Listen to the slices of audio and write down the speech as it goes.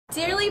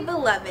Dearly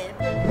beloved,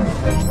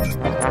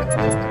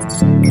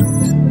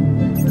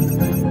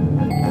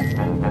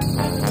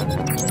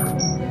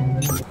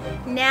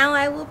 now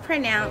I will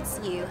pronounce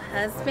you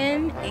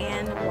husband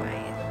and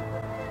wife.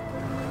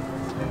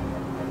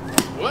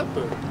 What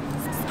the?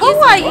 Who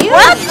are you?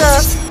 What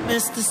the?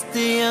 Mr.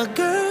 Steel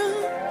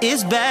Girl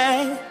is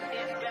back.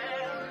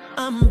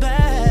 I'm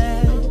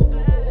back. You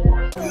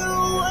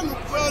don't want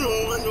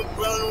no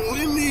problem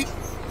with me.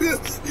 You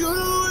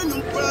don't want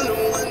no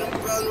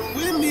problem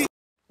with me.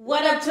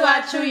 What up to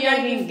our true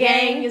youngin'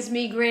 gang? It's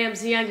me,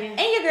 Gramz youngin'. And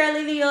your girl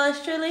LeeLee,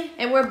 yours truly.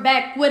 And we're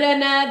back with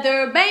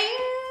another banger.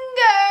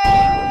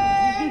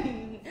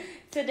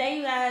 Today,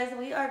 you guys,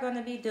 we are going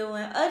to be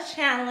doing a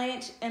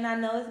challenge. And I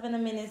know it's been a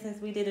minute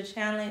since we did a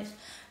challenge.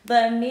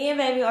 But me and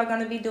baby are going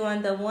to be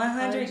doing the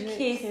 100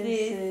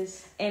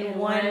 kisses in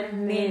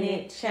 1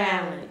 minute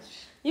challenge.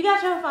 You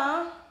got your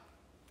phone?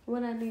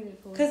 What I need it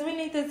for? Because we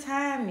need to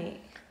time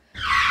it.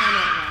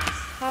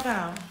 Hold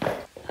on.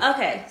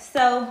 Okay,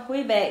 so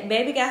we back.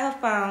 Baby got her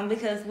phone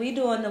because we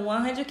doing the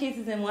 100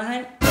 kisses in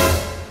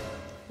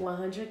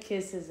 100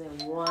 kisses in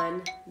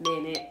 1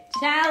 minute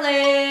challenge.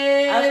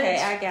 Okay,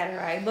 I got it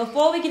right.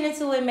 Before we get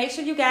into it, make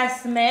sure you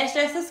guys smash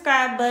that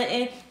subscribe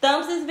button,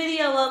 thumbs this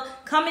video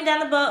up, comment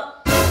down above.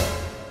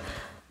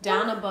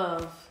 Down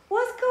above.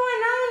 What's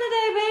going on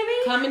today,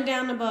 baby? Comment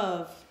down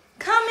above.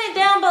 Comment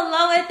down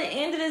below at the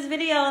end of this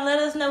video and let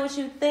us know what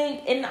you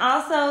think. And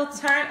also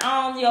turn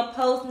on your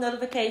post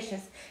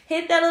notifications.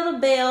 Hit that little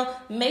bell.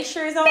 Make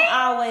sure it's on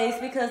always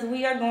because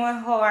we are going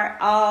hard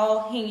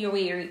all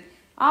January.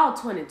 All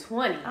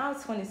 2020. All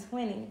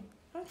 2020.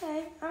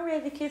 Okay, I'm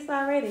ready to kiss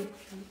already.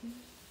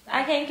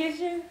 I can't kiss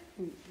you?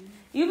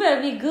 You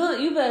better be good.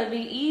 You better be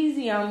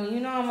easy on me. You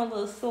know I'm a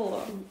little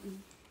sore.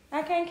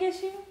 I can't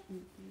kiss you?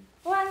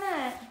 Why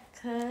not?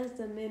 Cause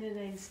the minute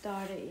ain't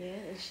started yet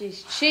and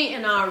she's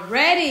cheating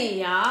already,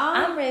 y'all.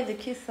 I'm ready to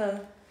kiss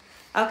her.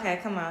 Okay,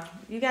 come on.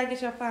 You gotta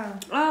get your phone.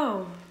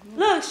 Oh.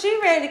 Look, she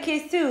ready to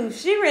kiss too.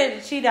 She ready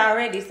to cheat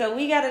already, so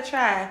we gotta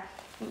try.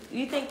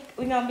 You think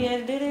we gonna be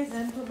able to do this?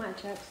 Let me put my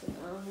chapstick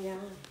on, yeah.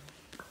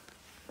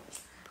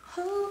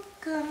 Who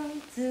gonna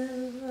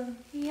do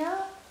your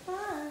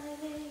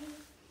body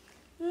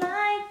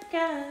like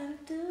I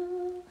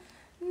do?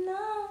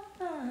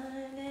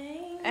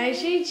 Nobody. Hey,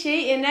 she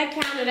cheating. That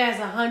counted as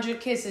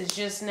 100 kisses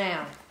just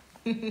now.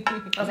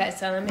 Okay,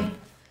 telling me.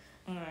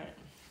 Alright.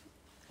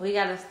 We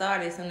gotta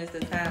start as soon as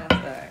the timer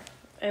starts.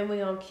 And we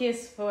gonna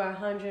kiss for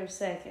 100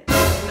 seconds.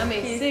 I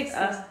mean, 60.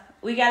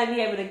 We gotta be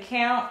able to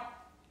count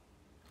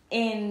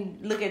and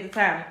look at the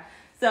timer.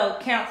 So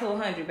count to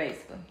 100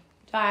 basically.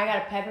 Sorry, I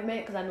got a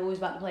peppermint because I knew we was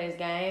about to play this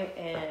game,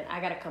 and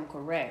I gotta come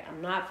correct.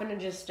 I'm not finna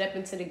just step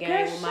into the game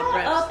Girl, with my shut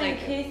breath up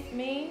stinking. and kiss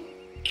me.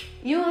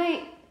 You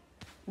ain't.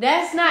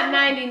 That's not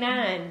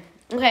 99.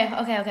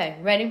 Okay.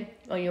 Ready?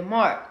 On your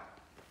mark.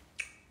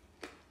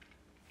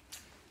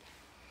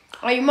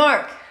 On your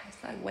mark.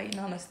 It's like waiting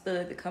on a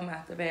stud to come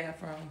out the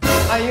bathroom.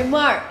 On your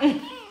mark.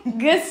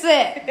 Good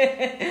set.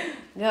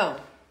 Go.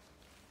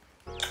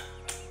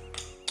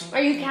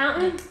 Are you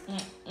counting?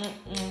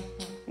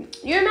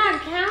 You're not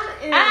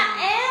counting. I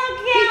am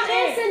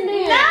counting.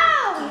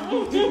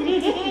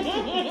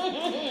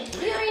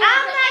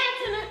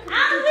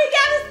 We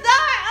gotta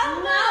start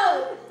over. No.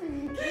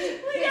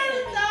 We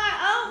gotta start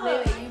over.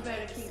 LeeLee, you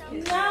better keep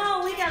kissing.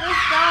 No, we gotta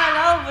start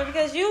over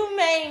because you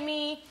made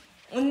me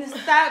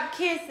stop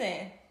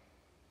kissing.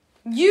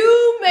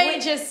 You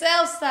made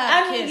yourself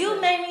stop kissing. You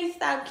made me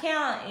stop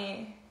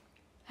counting.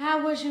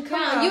 How was you Come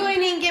counting? on. You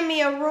ain't even give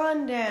me a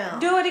rundown.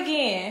 Do it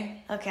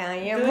again. Okay,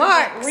 on your Do it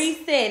mark. again.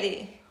 Reset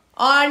it.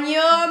 On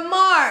your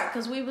mark,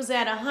 because we was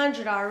at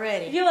 100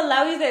 already. You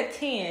allow us at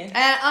 10.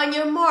 And on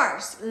your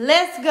marks,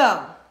 let's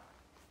go.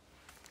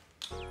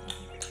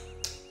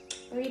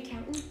 Are you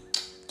counting?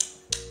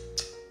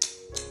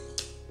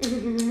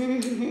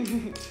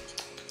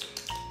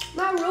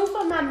 My roof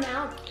of my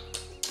mouth.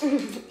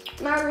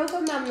 My roof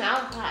of my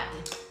mouth hot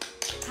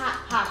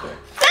pocket.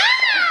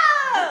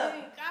 Stop!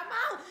 Come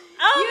on.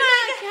 Oh You're my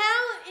not God.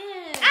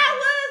 counting. I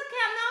was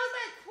counting. I was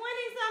at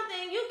 20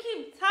 something. You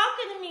keep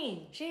talking to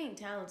me. She ain't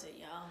talented,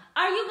 y'all.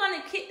 Are you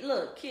gonna kiss?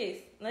 Look, kiss.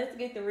 Let's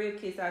get the real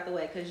kiss out the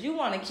way, cause you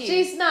wanna kiss.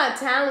 She's not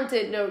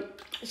talented, no.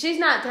 She's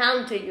not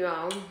talented,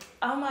 y'all.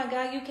 Oh my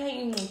God, you can't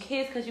even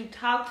kiss cause you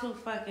talk too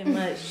fucking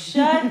much.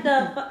 Shut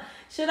the fuck.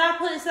 Should I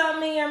put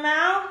something in your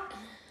mouth?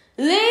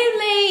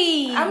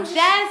 LeeLee, I'm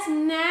that's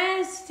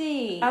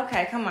nasty.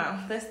 Okay, come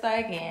on. Let's start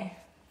again.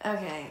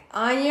 Okay,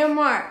 on your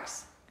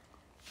marks.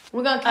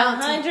 We're gonna count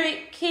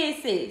 100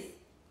 kisses.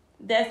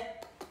 That's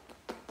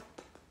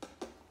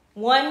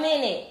 1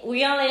 minute.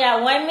 We only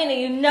got 1 minute.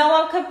 You know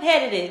I'm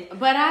competitive.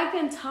 But I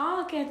can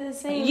talk at the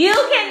same You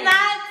time.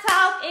 cannot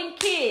talk and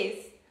kiss.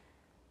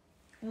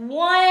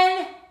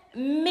 1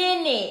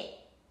 minute.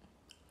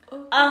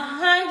 Okay.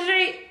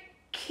 100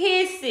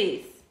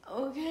 kisses.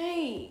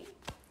 Okay.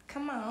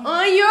 Come on.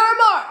 On your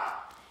mark.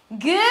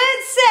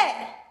 Good,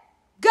 set,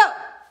 go.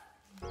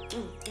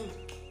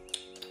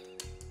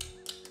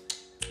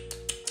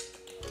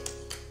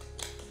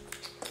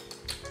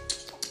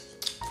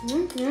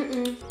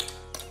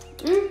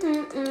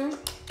 You're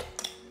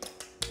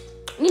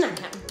not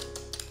counting.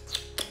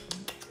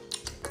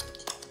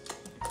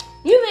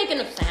 You making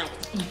a sound.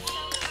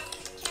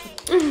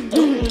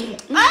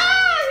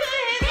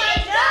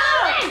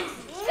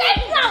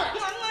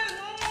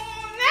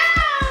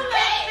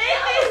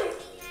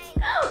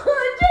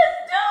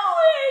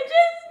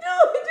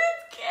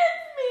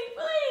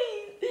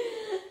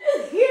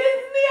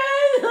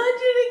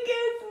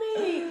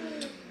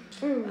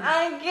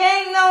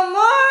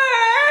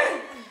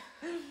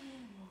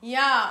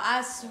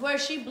 I swear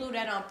she blew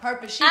that on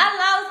purpose.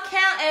 I lost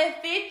count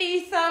at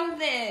 50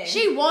 something.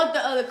 She want the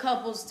other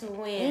couples to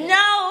win.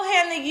 No,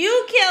 Hannah,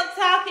 you kept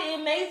talking.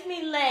 It makes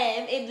me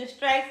laugh. It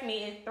distracts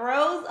me. It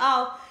throws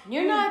off.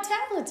 You're not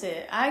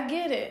talented. I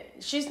get it.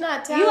 She's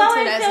not talented. You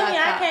always as tell I me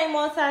thought. I can't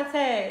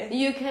multitask.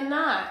 You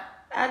cannot.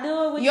 I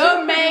do it with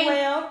your you main.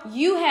 well.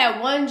 You had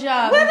one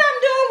job. What I'm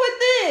doing with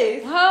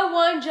this? Her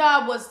one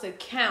job was to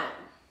count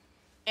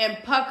and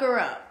pucker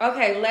up.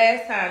 Okay,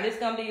 last time. This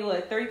gonna be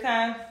what, 3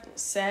 times?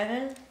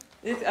 7.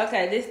 This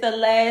the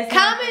last.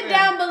 Comment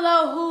down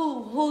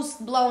below who's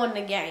blowing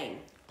the game.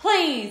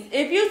 Please,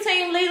 if you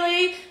team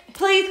LeeLee,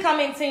 please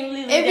comment team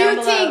LeeLee if down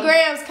you below. team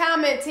Gramz,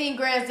 comment team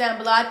Gramz down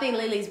below. I think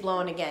LeeLee's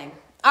blowing the game.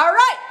 All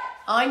right,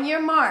 on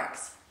your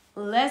marks,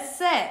 let's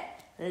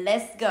set,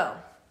 let's go.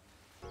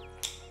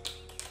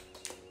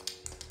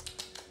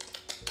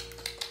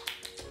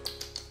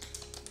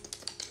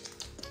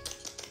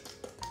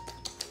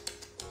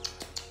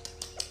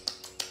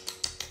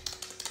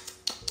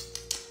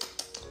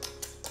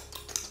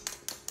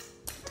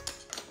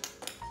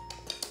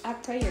 I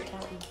pray you're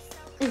counting.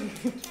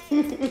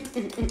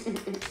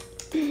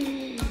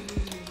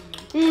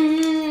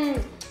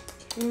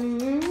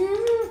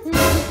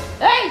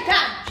 Hey,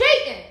 stop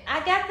cheating!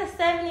 I got the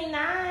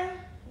 79.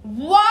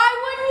 Why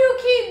wouldn't you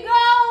keep I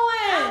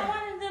going?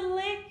 wanted to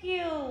lick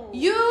you.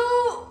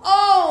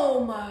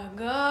 Oh my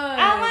God.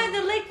 I wanted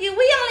to lick you.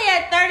 We only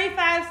had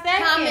 35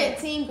 seconds. Comment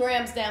Team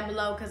Gramz down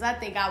below because I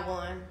think I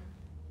won.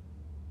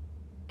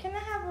 Can I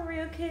have a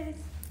real kiss?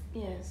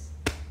 Yes.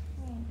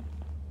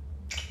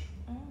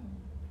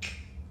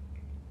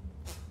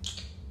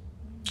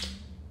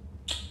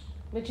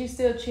 But you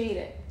still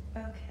cheated.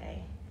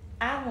 Okay.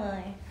 I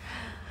won.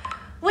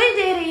 We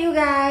did it, you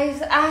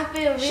guys. I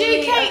feel really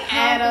She can't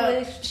add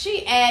accomplished. up.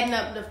 She adding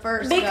up the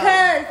first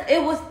Because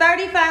it was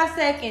 35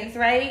 seconds,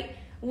 right?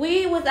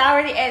 We was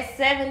already at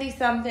 70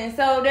 something,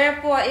 so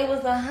therefore it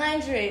was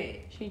 100.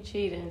 She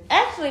cheating.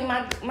 Actually,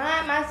 my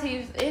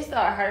teeth, it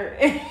started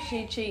hurting.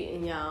 She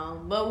cheating, y'all.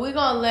 But we're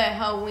gonna let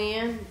her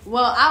win.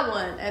 Well, I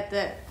won at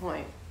that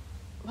point.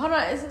 Hold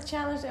on, it's a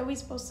challenge that we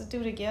supposed to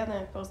do together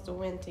and supposed to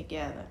win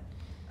together.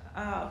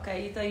 Oh,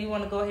 okay. So you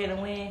want to go ahead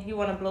and win? You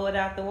want to blow it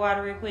out the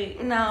water real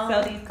quick? No.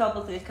 So these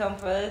couples could come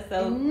for us.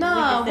 So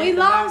No, we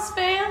lost,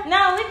 fam.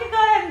 No, we can go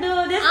ahead and do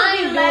it. This will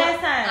be the last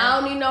time. I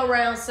don't need no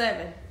round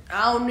 7.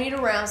 I don't need a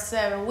round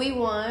 7. We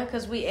won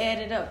because we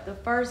added up the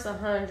first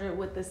 100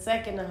 with the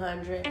second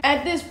 100.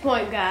 At this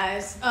point,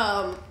 guys,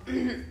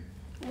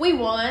 we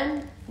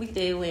won. We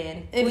did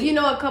win. If you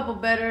know a couple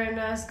better than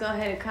us, go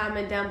ahead and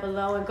comment down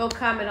below and go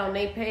comment on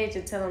their page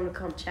and tell them to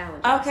come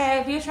challenge us.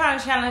 Okay, if you're trying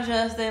to challenge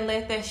us, then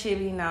let that shit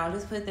be known.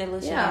 Just put that little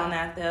shit on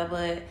out there.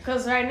 But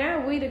because right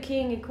now we the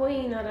king and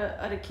queen of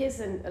the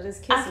kissing of this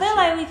kissing. I feel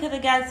like we could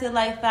have got to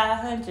like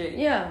 500.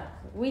 Yeah,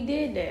 we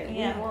did that.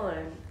 Yeah. We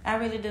won. I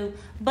really do.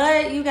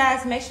 But you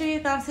guys, make sure you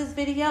thumbs this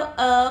video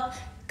up.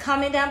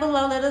 Comment down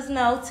below. Let us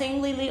know,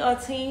 Team LeeLee or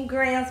Team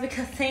Gramz,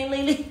 because Team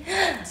LeeLee,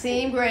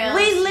 Team Gramz,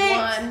 we lit.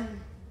 won.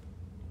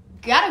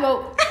 Gotta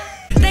go.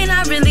 They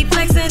not really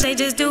flexing, they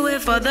just do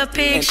it for the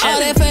picture. And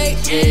all that fake,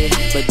 yeah,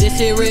 but this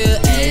shit real,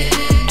 ayy.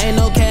 Ain't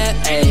no cap,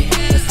 ayy.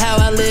 That's how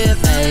I live,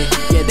 ayy.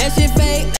 Yeah, that shit fake.